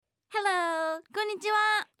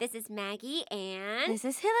Konnichiwa. This is Maggie and This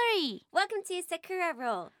is Hillary. welcome to Sakura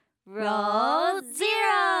Roll. Roll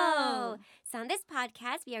Zero. So on this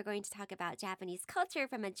podcast, we are going to talk about Japanese culture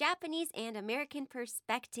from a Japanese and American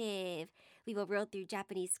perspective. We will roll through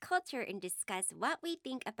Japanese culture and discuss what we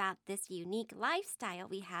think about this unique lifestyle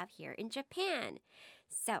we have here in Japan.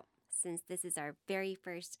 So, since this is our very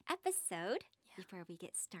first episode, before we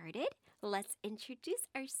get started, let's introduce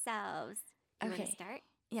ourselves. You want to Okay. start?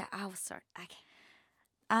 Yeah, I'll start. Okay.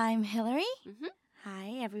 I'm Hillary. Mm-hmm.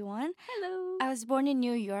 Hi, everyone. Hello. I was born in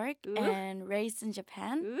New York Ooh. and raised in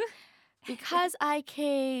Japan. Ooh. Because I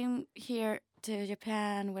came here to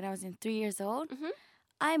Japan when I was 3 years old, Mhm.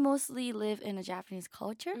 I mostly live in a Japanese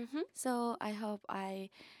culture. Mm-hmm. So I hope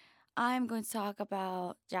I'm going to talk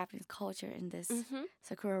about Japanese culture in this Mm-hmm.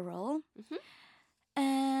 Sakura role. Mhm.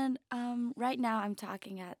 And right now I'm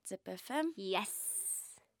talking at Zip FM. Yes.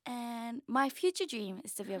 And my future dream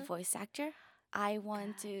is to be a Uh-huh. voice actor. I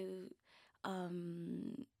want to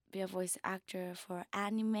be a voice actor for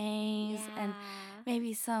animes and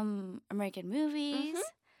maybe some American movies.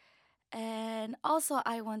 And also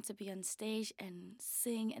I want to be on stage and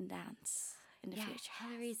sing and dance in the future.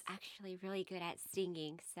 Hillary's actually really good at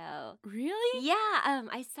singing. So Really? yeah,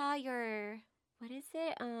 I saw your what is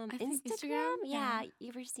it? I think Instagram. Instagram? Yeah, Yeah.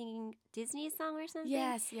 you were singing Disney song or something.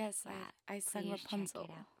 Yes. Yeah, I sang please Rapunzel. Check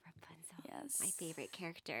it out. Rapunzel. Yes. My favorite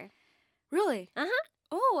character. Really? Uh-huh.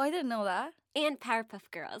 Oh, I didn't know that. And Powerpuff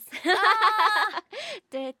Girls. Ah!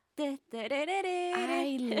 I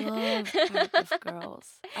I love Powerpuff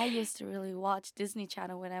Girls. I used to really watch Disney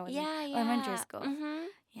Channel when I was in elementary school. Mm-hmm.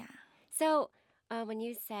 Yeah. So, when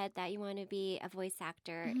you said that you want to be a voice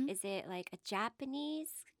actor, Mhm. is it like a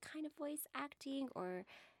Japanese kind of voice acting, or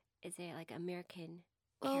is it like American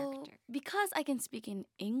Well, character? because I can speak in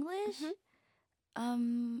English,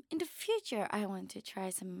 in the future I want to try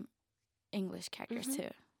some English characters Mhm. too.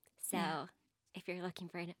 So, Yeah. if you're looking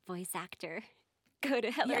for a voice actor, go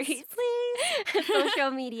to Hillary's Yes, please.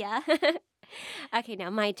 social media. Okay, now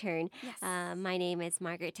my turn. Yes. My name is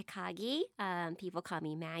Margaret Takagi. People call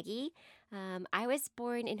me Maggie. I was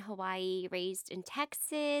born in Hawaii, raised in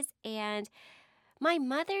Texas, and my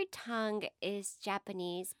mother tongue is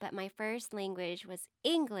Japanese, but my first language was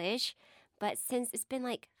English. But since it's been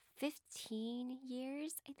like 15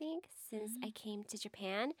 years, I think, since I came to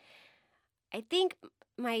Japan, I think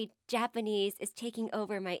my Japanese is taking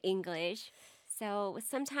over my English. So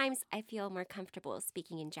sometimes I feel more comfortable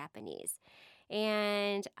speaking in Japanese.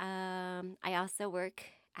 And I also work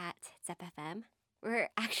at ZEP-FM. We're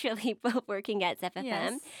actually both working at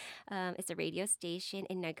ZEP-FM. Yes. It's a radio station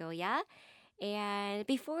in Nagoya. And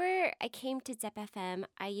before I came to ZEP-FM,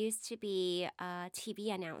 I used to be a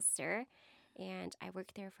TV announcer. And I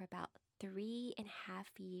worked there for about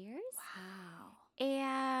 3.5 years. Wow.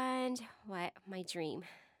 And what? My dream.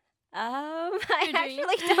 Your I dream?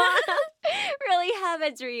 actually don't really have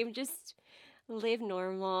a dream. Just live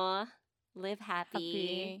normal, live happy.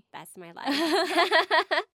 Happy. That's my life.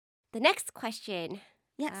 The next question.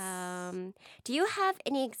 Yes. Do you have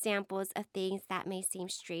any examples of things that may seem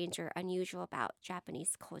strange or unusual about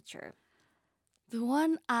Japanese culture? The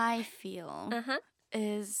one I feel Uh-huh.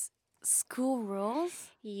 is school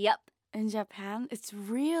rules Yep. in Japan. It's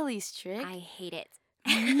really strict. I hate it.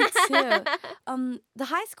 Me too. The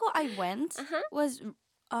high school I went Uh-huh. was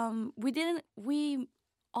we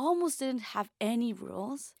almost didn't have any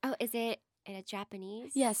rules. Oh, is it in a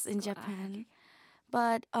Japanese? Yes, in school? Japan. Okay.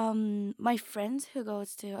 But my friends who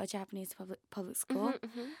goes to a Japanese public school,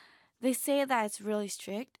 Mhm, they say that it's really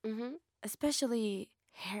strict, mhm. especially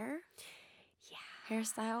hair, Yeah.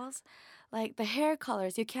 hairstyles. Like the hair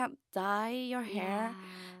colors, you can't dye your hair. Yeah.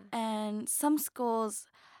 And some schools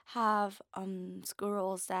have school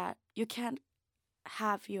rules that you can't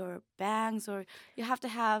have your bangs, or you have to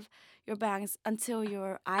have your bangs until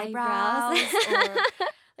your eyebrows. Or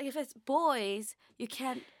like if it's boys, you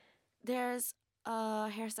can't. There's a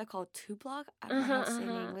hairstyle called two block. I don't know how to say it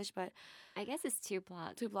in English, but I guess it's 2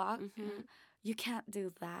 block. two block. Mhm. You can't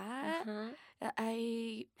do that. Uh-huh.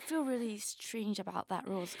 I feel really strange about that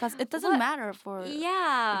rules because it doesn't What? matter for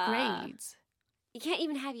Yeah. grades. You can't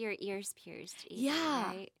even have your ears pierced either, Yeah.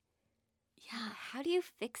 right? Yeah. How do you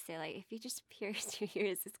fix it? Like, if you just pierce your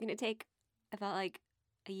ears, it's going to take about like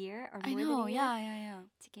a year or I more know. than a year Yeah.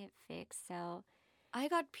 to get fixed. So, I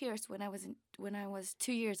got pierced when I was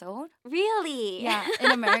 2 years old. really? Yeah,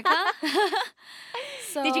 in America.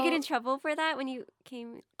 So Did you get in trouble for that when you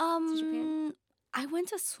came to Japan? I went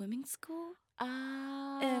to swimming school,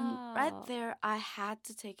 Oh. and right there I had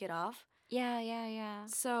to take it off. Yeah.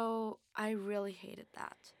 So I really hated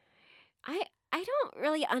that. I don't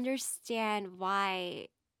really understand why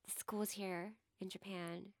the schools here in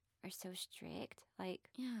Japan are so strict. Like,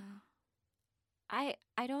 Yeah. I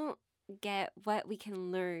don't get what we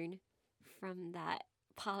can learn from that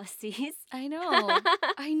policies. I know.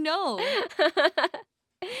 I know.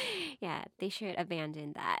 Yeah, they should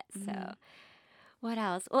abandon that. So, Mhm. what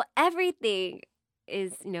else? Well, everything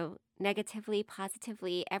is, negatively,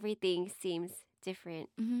 positively, everything seems different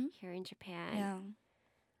Mhm. here in Japan. Yeah.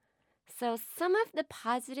 So, some of the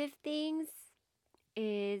positive things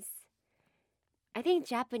is I think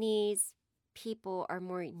Japanese people are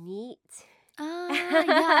more neat.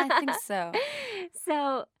 Yeah, I think so.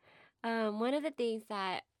 So, one of the things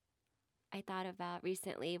that I thought about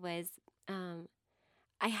recently was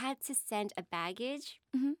I had to send a baggage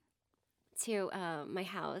Mhm. to my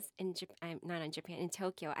house in I'm not in Japan, in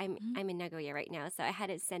Tokyo. Mhm. I'm in Nagoya right now, so I had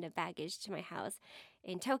to send a baggage to my house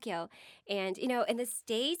in Tokyo. And in the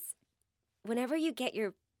States, whenever you get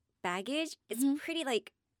your baggage, it's Mhm. pretty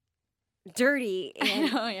like dirty I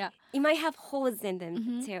and know, yeah. you might have holes in them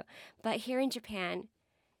Mhm. too. But here in Japan,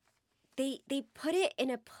 they put it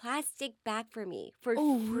in a plastic bag for me for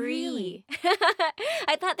Oh, free. really?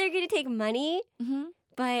 I thought they were gonna take money, Mhm.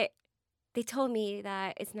 but they told me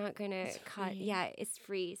that it's not gonna It's cost. free. Yeah, it's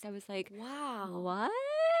free. So I was like, Wow. what?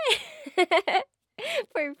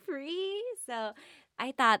 For free? So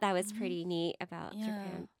I thought that was Mhm. pretty neat about Yeah.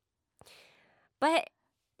 Japan. But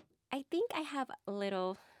I think I have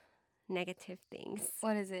little negative things.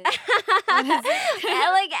 What is it? What is it?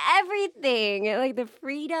 I like everything, like the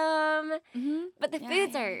freedom. Mhm. But the Yeah,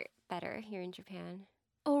 foods yeah. are better here in Japan.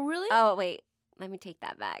 Oh, really? Oh, wait. Let me take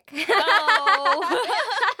that back. Oh.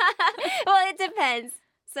 Well, it depends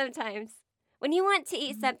sometimes. When you want to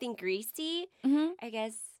eat Mhm. something greasy, Mhm. I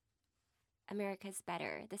guess America's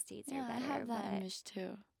better. The States Yeah, are I better. have that But image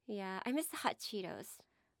too. yeah, I miss the hot Cheetos.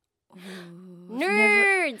 Ooh,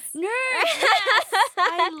 Nerds! Nerds, yes!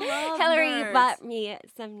 I love Hillary Nerds. bought me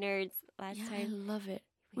some Nerds last Yeah, I time. love it.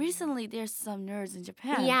 Yeah. Recently, there's some Nerds in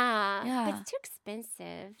Japan. Yeah. Yeah. But it's too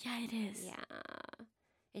expensive. Yeah, it is. Yeah.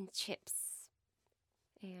 And chips.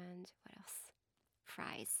 And what else?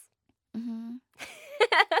 Fries. Mhm.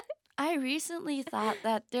 I recently thought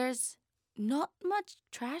that there's not much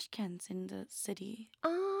trash cans in the city,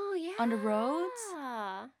 Oh, yeah. on the roads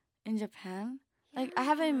in Japan. Like, I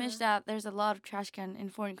have an image that there's a lot of trash can in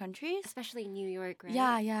foreign countries. Especially New York, right?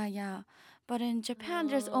 Yeah. But in Japan,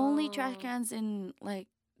 there's only trash Oh. cans in, like,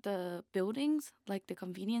 the buildings, like the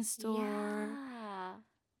convenience store. Yeah.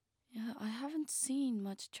 Yeah, I haven't seen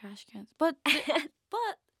much trash cans. But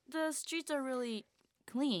the streets are really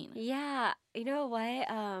clean. Yeah. You know what?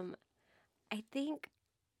 I think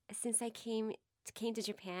since I came to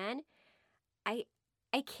Japan, I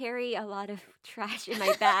carry a lot of trash in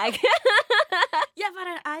my bag. Yeah, but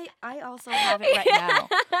I also have it right now.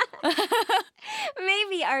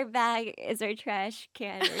 Maybe our bag is our trash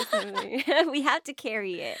can or something. We have to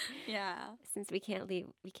carry it. Yeah. Since we can't leave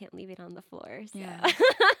it on the floor. So. Yeah.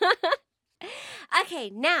 Okay,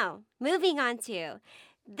 now moving on to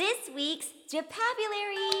this week's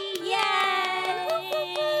JAPABULARY!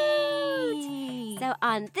 Yay! So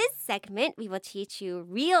on this segment, we will teach you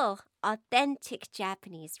real, authentic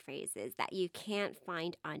Japanese phrases that you can't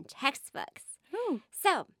find on textbooks. Ooh.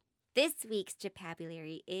 So this week's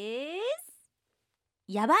JAPABULARY is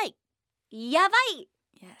やばい. yabai.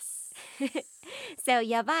 Yes. So,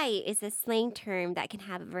 yabai is a slang term that can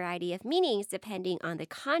have a variety of meanings depending on the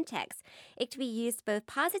context. It can be used both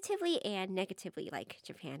positively and negatively, like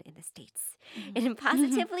Japan and the States. And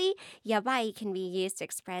positively, yabai can be used to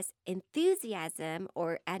express enthusiasm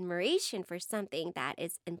or admiration for something that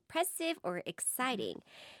is impressive or exciting.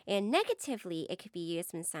 And negatively, it could be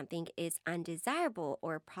used when something is undesirable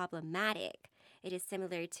or problematic. It is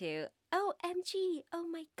similar to OMG, oh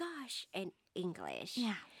my gosh, in English.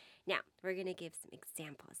 Yeah. Now, we're going to give some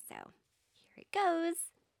examples. So, here it goes.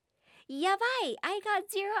 Yabai, I got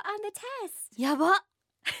 0 on the test. やば.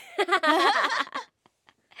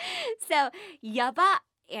 So, yaba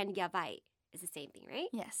and yabai is the same thing, right?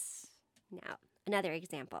 Yes. Now, another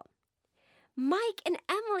example. Mike and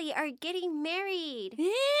Emily are getting married.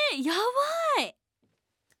 やばい.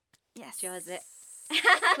 Yes. 上手.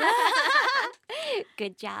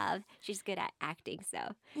 Good job. She's good at acting, so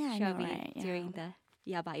Yeah, I she'll know, be right? Yeah. doing the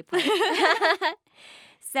yabai part.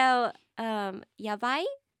 So, yabai,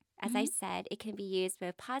 as I said, it can be used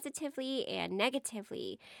both positively and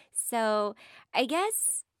negatively. So, I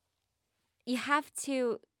guess you have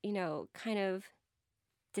to, kind of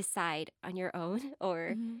decide on your own,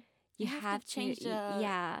 or you have to change the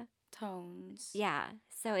yeah. tones. Yeah.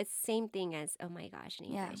 So, it's same thing as oh my gosh in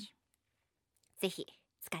Yeah. English. ぜひ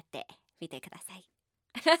使ってみてください.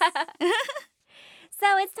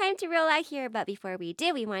 So it's time to roll out here. But before we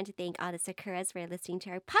do, we want to thank all the Sakuras for listening to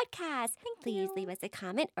our podcast. Please leave us a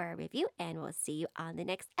comment or a review, and we'll see you on the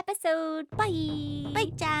next episode. Bye.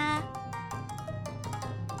 Bye, จ้า